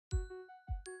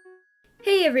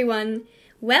Hey everyone!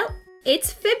 Well,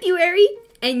 it's February,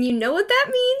 and you know what that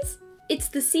means? It's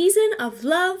the season of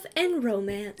love and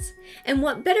romance. And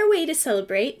what better way to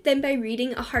celebrate than by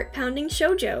reading a heart-pounding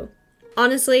shoujo?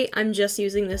 Honestly, I'm just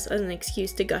using this as an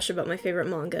excuse to gush about my favorite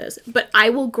mangas, but I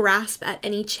will grasp at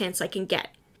any chance I can get.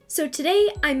 So today,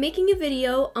 I'm making a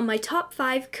video on my top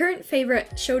 5 current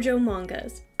favorite shoujo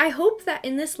mangas. I hope that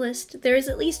in this list, there is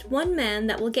at least one man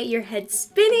that will get your head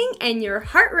spinning and your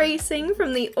heart racing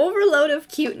from the overload of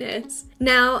cuteness.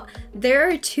 Now, there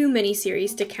are too many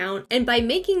series to count, and by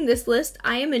making this list,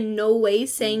 I am in no way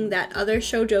saying that other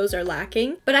shoujos are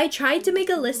lacking, but I tried to make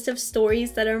a list of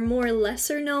stories that are more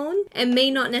lesser known and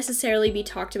may not necessarily be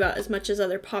talked about as much as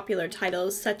other popular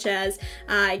titles such as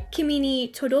Kimi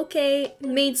ni Todoke,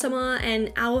 Maid-sama, and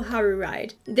Aoharu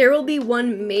Ride. There will be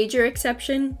one major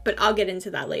exception, but I'll get into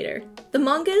that later. The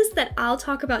mangas that I'll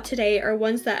talk about today are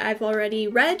ones that I've already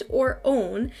read or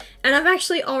own, and I've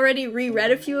actually already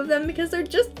reread a few of them because they're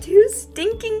just too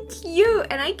stinking cute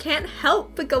and I can't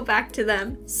help but go back to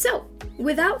them. So,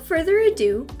 without further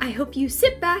ado, I hope you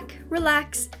sit back,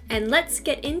 relax, and let's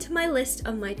get into my list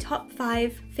of my top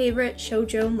 5 favorite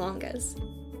shoujo mangas.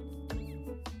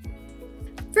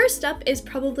 First up is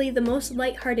probably the most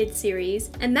lighthearted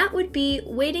series, and that would be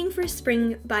Waiting for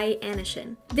Spring by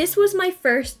Anishin. This was my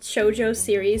first shoujo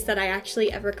series that I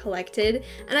actually ever collected,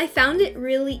 and I found it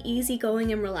really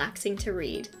easygoing and relaxing to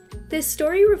read. This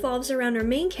story revolves around our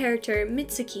main character,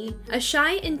 Mitsuki, a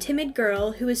shy and timid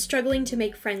girl who is struggling to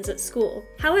make friends at school.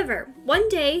 However, one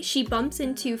day she bumps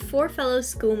into 4 fellow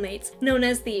schoolmates, known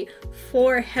as the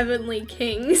 4 Heavenly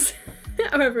Kings.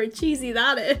 However cheesy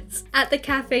that is, at the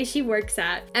cafe she works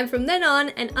at, and from then on,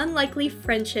 an unlikely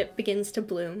friendship begins to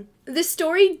bloom. This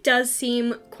story does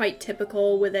seem quite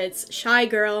typical with its shy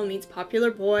girl meets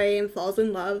popular boy and falls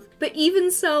in love, but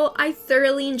even so, I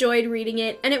thoroughly enjoyed reading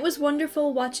it, and it was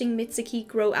wonderful watching Mitsuki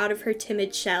grow out of her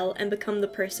timid shell and become the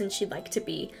person she'd like to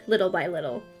be, little by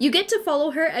little. You get to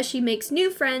follow her as she makes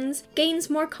new friends, gains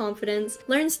more confidence,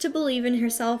 learns to believe in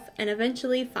herself, and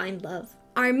eventually find love.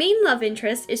 Our main love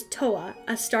interest is Toa,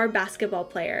 a star basketball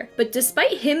player, but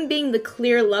despite him being the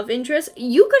clear love interest,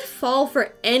 you could fall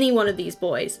for any one of these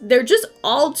boys. They're just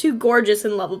all too gorgeous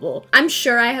and lovable. I'm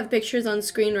sure I have pictures on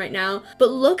screen right now, but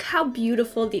look how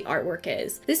beautiful the artwork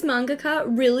is. This mangaka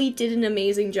really did an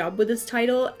amazing job with this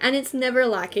title, and it's never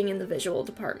lacking in the visual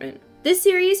department. This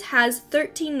series has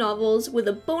 13 novels with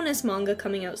a bonus manga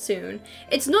coming out soon.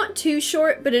 It's not too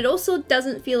short, but it also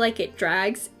doesn't feel like it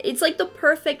drags. It's like the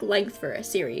perfect length for a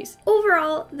series.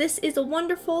 Overall, this is a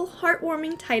wonderful,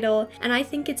 heartwarming title, and I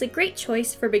think it's a great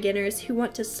choice for beginners who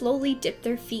want to slowly dip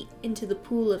their feet into the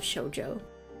pool of shoujo.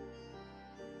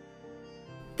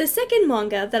 The second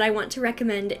manga that I want to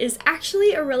recommend is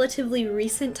actually a relatively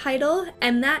recent title,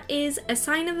 and that is A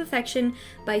Sign of Affection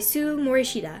by Sue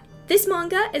Morishida. This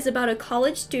manga is about a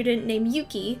college student named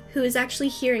Yuki who is actually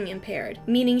hearing impaired,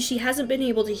 meaning she hasn't been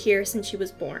able to hear since she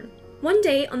was born. One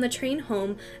day on the train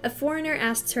home, a foreigner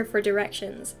asks her for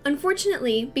directions.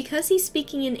 Unfortunately, because he's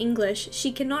speaking in English,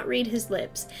 she cannot read his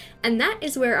lips, and that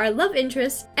is where our love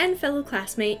interest and fellow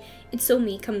classmate,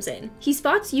 Itsuomi, comes in. He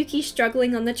spots Yuki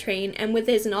struggling on the train, and with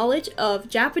his knowledge of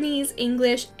Japanese,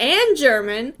 English, and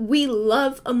German, we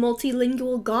love a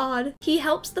multilingual god, he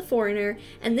helps the foreigner,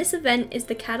 and this event is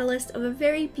the catalyst of a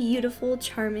very beautiful,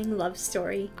 charming love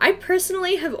story. I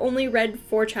personally have only read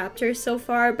 4 chapters so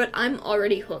far, but I'm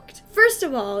already hooked. First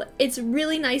of all, it's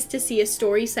really nice to see a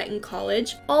story set in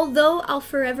college. Although I'll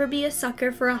forever be a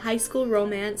sucker for a high school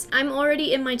romance, I'm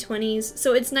already in my 20s,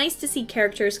 so it's nice to see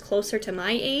characters closer to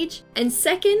my age. And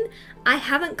second, I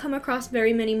haven't come across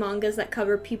very many mangas that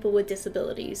cover people with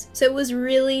disabilities, so it was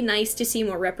really nice to see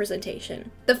more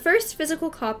representation. The first physical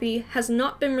copy has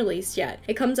not been released yet.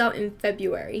 It comes out in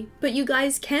February, but you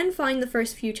guys can find the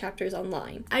first few chapters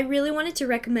online. I really wanted to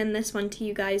recommend this one to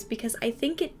you guys because I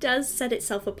think it does set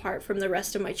itself apart from the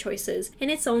rest of my choices in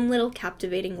its own little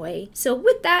captivating way. So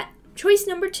with that, choice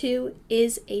number 2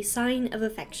 is A Sign of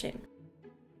Affection.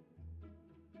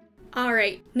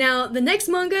 Alright, now the next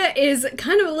manga is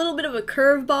kind of a little bit of a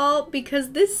curveball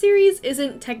because this series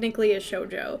isn't technically a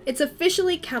shoujo. It's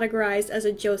officially categorized as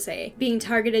a josei, being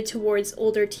targeted towards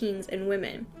older teens and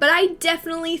women. But I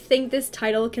definitely think this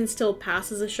title can still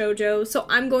pass as a shoujo, so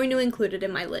I'm going to include it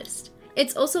in my list.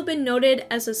 It's also been noted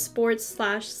as a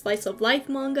sports/slice-of-life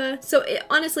manga, so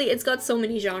honestly, it's got so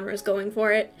many genres going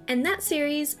for it. And that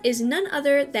series is none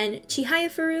other than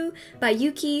Chihayafuru by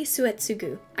Yuki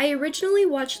Suetsugu. I originally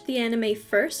watched the anime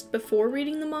first before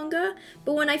reading the manga,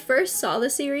 but when I first saw the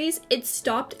series, it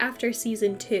stopped after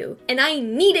season 2, and I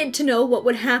needed to know what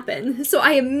would happen, so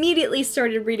I immediately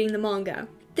started reading the manga.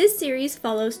 This series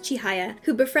follows Chihaya,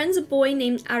 who befriends a boy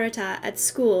named Arata at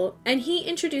school, and he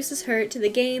introduces her to the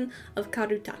game of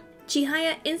Karuta.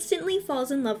 Chihaya instantly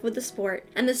falls in love with the sport,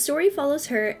 and the story follows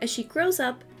her as she grows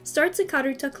up, starts a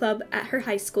Karuta club at her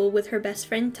high school with her best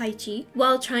friend Taichi,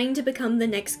 while trying to become the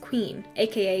next queen,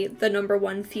 aka the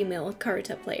 #1 female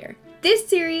Karuta player. This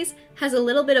series has a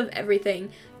little bit of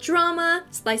everything: drama,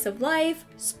 slice of life,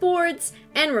 sports,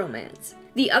 and romance.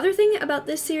 The other thing about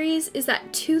this series is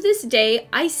that to this day,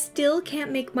 I still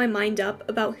can't make my mind up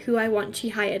about who I want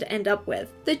Chihaya to end up with.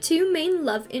 The two main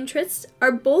love interests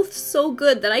are both so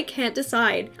good that I can't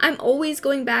decide. I'm always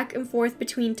going back and forth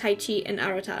between Taichi and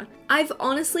Arata. I've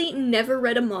honestly never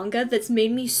read a manga that's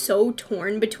made me so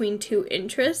torn between two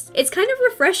interests. It's kind of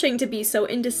refreshing to be so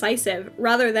indecisive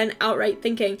rather than outright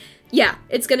thinking, yeah,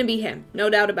 it's gonna be him, no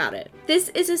doubt about it. This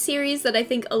is a series that I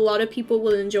think a lot of people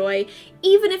will enjoy,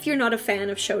 even if you're not a fan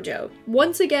of shoujo.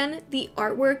 Once again, the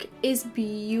artwork is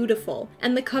beautiful,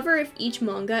 and the cover of each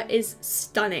manga is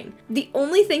stunning. The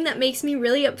only thing that makes me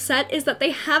really upset is that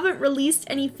they haven't released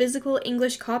any physical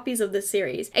English copies of this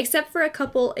series, except for a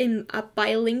couple in a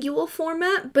bilingual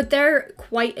format, but they're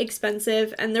quite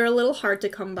expensive and they're a little hard to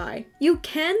come by. You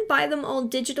can buy them all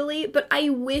digitally, but I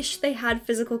wish they had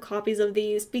physical copies of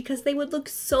these because they would look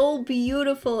so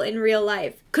beautiful in real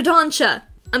life. Kodansha,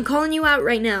 I'm calling you out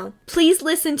right now. Please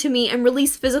listen to me and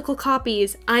release physical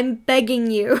copies. I'm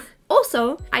begging you.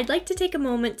 Also, I'd like to take a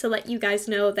moment to let you guys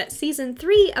know that season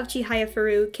 3 of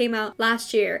Chihayafuru came out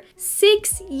last year,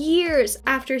 6 years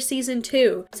after season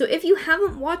 2. So if you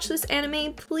haven't watched this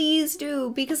anime, please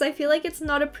do, because I feel like it's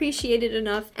not appreciated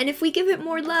enough, and if we give it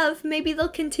more love, maybe they'll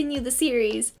continue the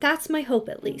series. That's my hope,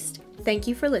 at least. Thank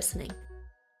you for listening.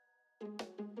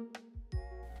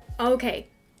 Okay,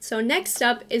 so next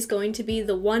up is going to be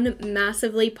the one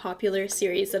massively popular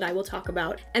series that I will talk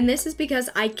about, and this is because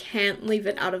I can't leave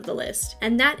it out of the list,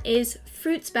 and that is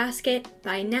Fruits Basket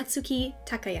by Natsuki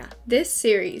Takaya. This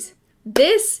series,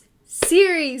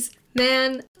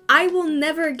 man, I will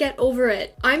never get over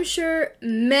it. I'm sure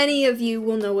many of you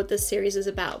will know what this series is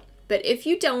about. But if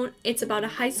you don't, it's about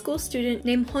a high school student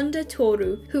named Honda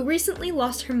Toru who recently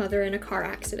lost her mother in a car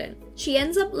accident. She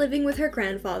ends up living with her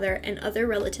grandfather and other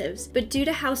relatives, but due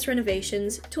to house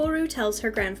renovations, Toru tells her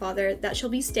grandfather that she'll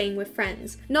be staying with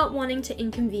friends, not wanting to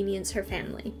inconvenience her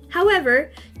family.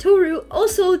 However, Toru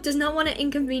also does not want to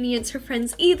inconvenience her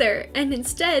friends either, and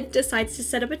instead decides to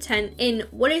set up a tent in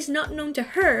what is not known to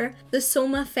her, the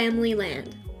Soma family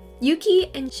land. Yuki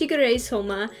and Shigure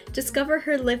Soma discover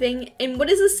her living in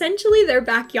what is essentially their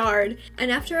backyard,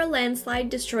 and after a landslide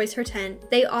destroys her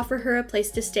tent, they offer her a place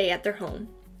to stay at their home.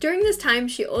 During this time,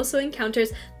 she also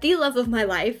encounters the love of my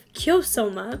life, Kyo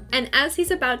Soma, and as he's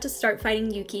about to start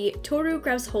fighting Yuki, Toru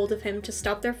grabs hold of him to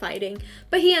stop their fighting,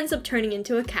 but he ends up turning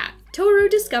into a cat. Toru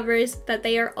discovers that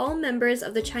they are all members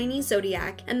of the Chinese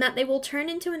zodiac, and that they will turn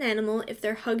into an animal if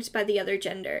they're hugged by the other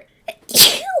gender.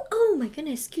 Oh my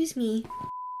goodness, excuse me.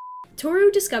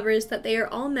 Toru discovers that they are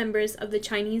all members of the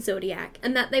Chinese zodiac,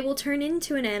 and that they will turn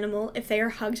into an animal if they are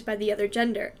hugged by the other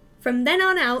gender. From then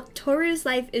on out, Toru's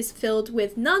life is filled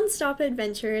with non-stop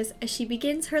adventures as she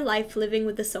begins her life living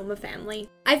with the Soma family.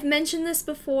 I've mentioned this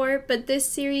before, but this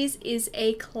series is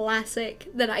a classic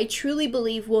that I truly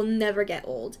believe will never get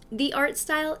old. The art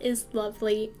style is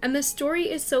lovely, and the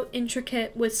story is so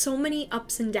intricate with so many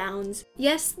ups and downs.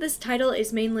 Yes, this title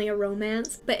is mainly a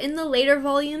romance, but in the later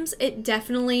volumes, it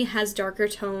definitely has darker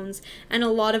tones and a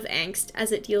lot of angst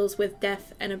as it deals with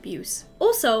death and abuse.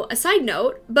 Also, a side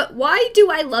note, but why do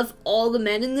I love all the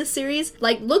men in this series?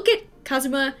 Like, look at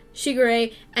Kazuma,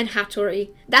 Shigure, and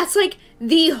Hattori. That's like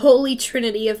the holy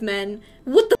trinity of men.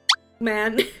 What the f,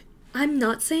 man? I'm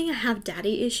not saying I have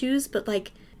daddy issues, but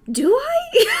like, do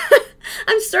I?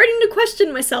 I'm starting to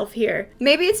question myself here.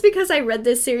 Maybe it's because I read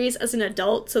this series as an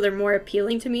adult, so they're more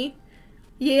appealing to me.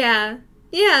 Yeah,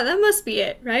 that must be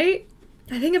it, right?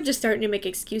 I think I'm just starting to make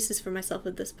excuses for myself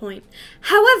at this point.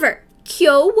 However,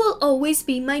 Kyo will always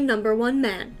be my #1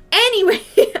 man. Anyway,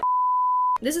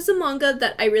 this is a manga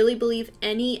that I really believe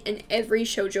any and every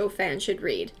shoujo fan should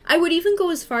read. I would even go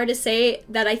as far to say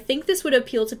that I think this would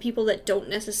appeal to people that don't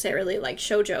necessarily like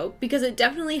shoujo, because it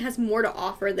definitely has more to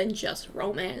offer than just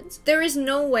romance. There is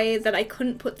no way that I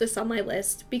couldn't put this on my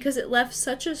list because it left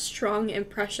such a strong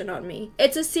impression on me.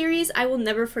 It's a series I will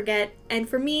never forget, and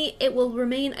for me, it will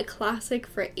remain a classic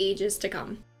for ages to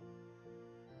come.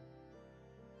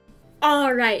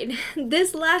 Alright,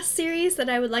 this last series that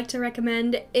I would like to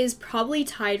recommend is probably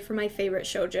tied for my favorite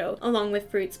shoujo, along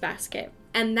with Fruits Basket,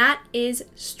 and that is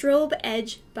Strobe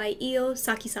Edge by Io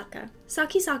Sakisaka.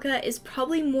 Sakisaka is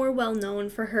probably more well known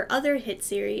for her other hit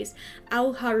series,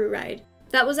 Aoharu Ride.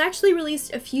 that was actually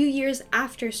released a few years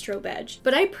after Strobe Edge,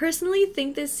 but I personally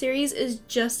think this series is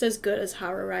just as good as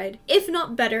Harurai, if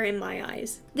not better in my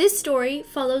eyes. This story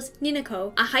follows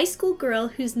Ninako, a high school girl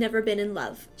who's never been in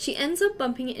love. She ends up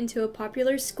bumping into a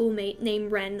popular schoolmate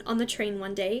named Ren on the train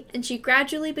one day, and she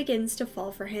gradually begins to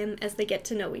fall for him as they get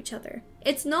to know each other.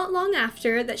 It's not long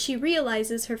after that she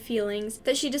realizes her feelings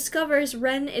that she discovers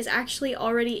Ren is actually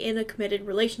already in a committed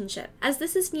relationship. As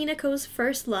this is Ninako's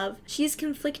first love, she is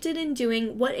conflicted in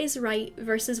doing what is right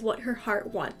versus what her heart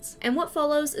wants. And what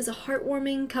follows is a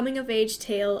heartwarming coming-of-age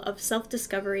tale of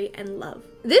self-discovery and love.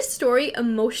 This story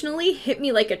emotionally hit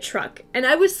me like a truck, and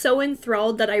I was so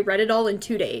enthralled that I read it all in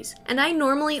 2 days. And I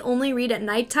normally only read at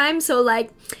nighttime, so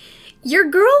like, your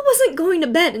girl wasn't going to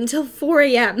bed until 4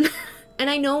 a.m. And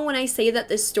I know when I say that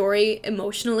this story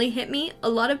emotionally hit me, a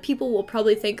lot of people will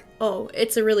probably think, oh,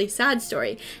 it's a really sad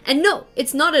story. And no,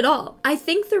 it's not at all. I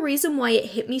think the reason why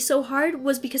it hit me so hard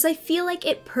was because I feel like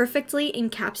it perfectly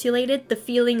encapsulated the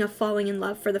feeling of falling in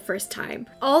love for the first time.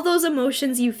 All those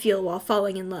emotions you feel while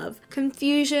falling in love.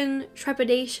 Confusion,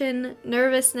 trepidation,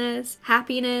 nervousness,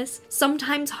 happiness,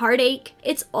 sometimes heartache.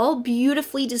 It's all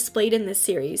beautifully displayed in this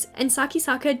series, and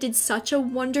Sakisaka did such a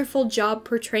wonderful job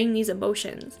portraying these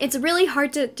emotions. It's really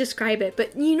hard to describe it,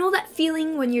 but you know that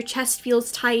feeling when your chest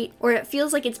feels tight, or it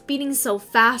feels like it's beating so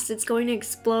fast it's going to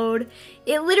explode?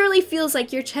 It literally feels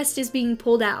like your chest is being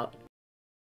pulled out.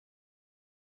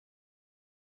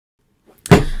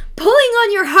 Pulling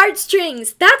on your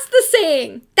heartstrings! That's the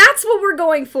saying! That's what we're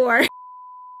going for!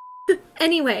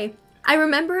 Anyway, I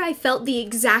remember I felt the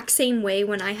exact same way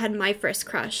when I had my first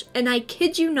crush, and I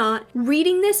kid you not,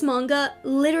 reading this manga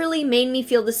literally made me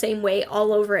feel the same way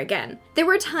all over again. There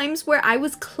were times where I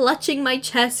was clutching my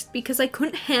chest because I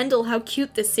couldn't handle how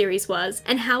cute this series was,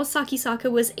 and how Sakisaka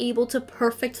was able to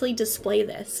perfectly display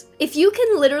this. If you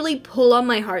can literally pull on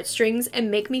my heartstrings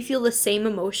and make me feel the same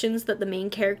emotions that the main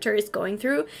character is going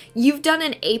through, you've done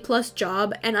an A+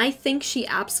 job, and I think she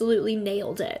absolutely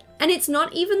nailed it. And it's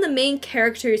not even the main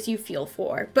characters you feel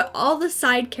for, but all the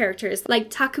side characters like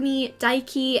Takumi,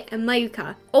 Daiki, and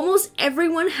Mayuka. Almost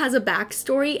everyone has a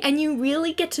backstory, and you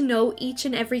really get to know each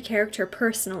and every character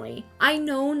personally. I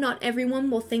know not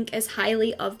everyone will think as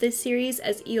highly of this series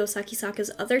as Io Sakisaka's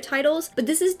other titles, but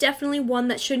this is definitely one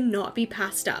that should not be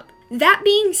passed up. That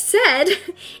being said,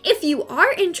 if you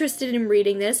are interested in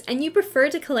reading this and you prefer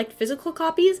to collect physical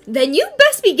copies, then you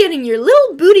best be getting your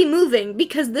little booty moving,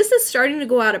 because this is starting to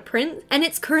go out of print, and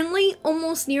it's currently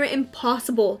almost near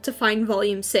impossible to find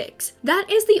volume 6.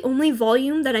 That is the only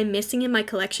volume that I'm missing in my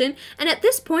collection, and at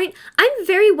this point, I'm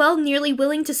very well nearly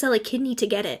willing to sell a kidney to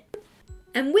get it.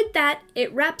 And with that,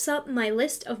 it wraps up my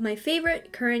list of my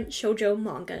favorite current shoujo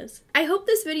mangas. I hope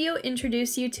this video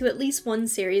introduced you to at least one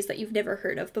series that you've never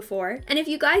heard of before, and if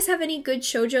you guys have any good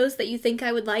shoujos that you think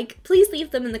I would like, please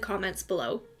leave them in the comments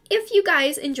below. If you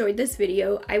guys enjoyed this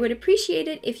video, I would appreciate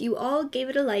it if you all gave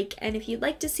it a like, and if you'd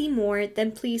like to see more,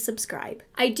 then please subscribe.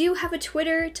 I do have a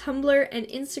Twitter, Tumblr, and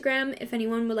Instagram if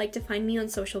anyone would like to find me on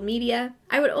social media.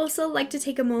 I would also like to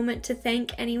take a moment to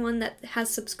thank anyone that has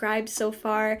subscribed so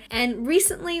far, and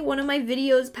recently one of my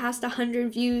videos passed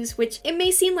 100 views, which it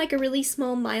may seem like a really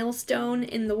small milestone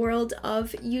in the world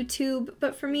of YouTube,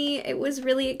 but for me it was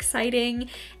really exciting,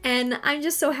 and I'm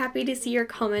just so happy to see your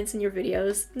comments and your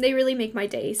videos. They really make my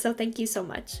day. So thank you so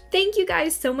much. Thank you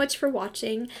guys so much for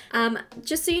watching.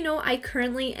 Just so you know, I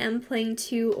currently am playing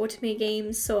 2 otome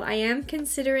games, so I am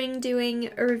considering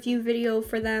doing a review video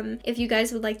for them. If you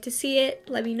guys would like to see it,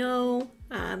 let me know.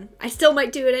 I still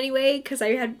might do it anyway because I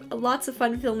had lots of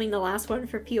fun filming the last one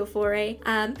for Pio4.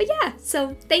 But yeah,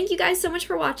 so thank you guys so much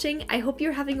for watching. I hope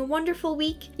you're having a wonderful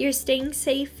week, you're staying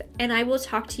safe, and I will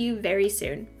talk to you very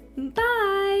soon.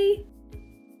 Bye!